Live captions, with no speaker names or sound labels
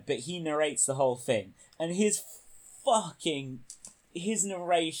but he narrates the whole thing, and his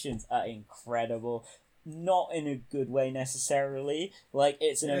narrations are incredible. Not in a good way necessarily. Like,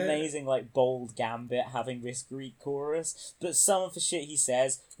 it's an amazing, like, bold gambit having this Greek chorus, but some of the shit he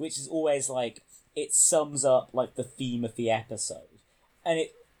says, which is always like, it sums up like the theme of the episode, and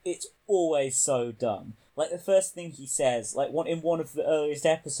it's always so dumb. Like, the first thing he says, like, in one of the earliest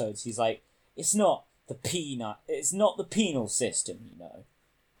episodes, he's like, it's not the penal system, you know.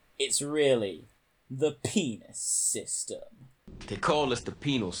 It's really the penis system. They call us the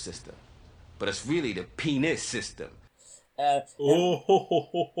penal system, but it's really the penis system.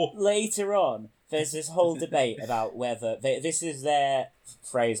 Later on, there's this whole debate about whether this is their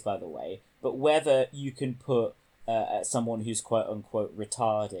phrase, by the way, but whether you can put someone who's quote unquote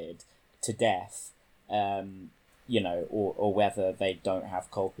retarded to death, you know, or whether they don't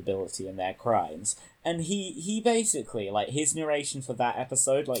have culpability in their crimes. And he basically, like, his narration for that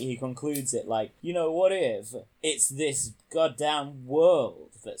episode, like, he concludes it like, you know, what if it's this goddamn world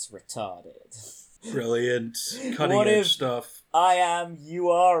that's retarded? Brilliant. Cutting edge stuff. I am, you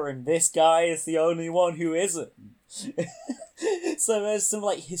are, and this guy is the only one who isn't. So there's some,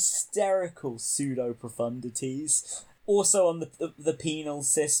 like, hysterical pseudo-profundities. Also on the penal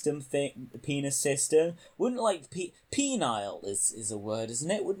system thing, the penis system, wouldn't, like, penile is a word,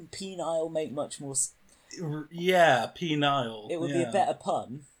 isn't it? Wouldn't penile make much more... Yeah, penile. It would be a better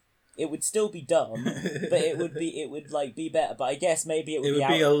pun. It would still be dumb, but it would be better. But I guess maybe it would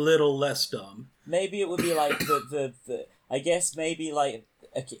be a little less dumb. Maybe it would be like the I guess maybe like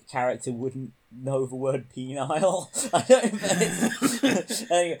a character wouldn't know the word penile. I don't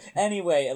know. Anyway,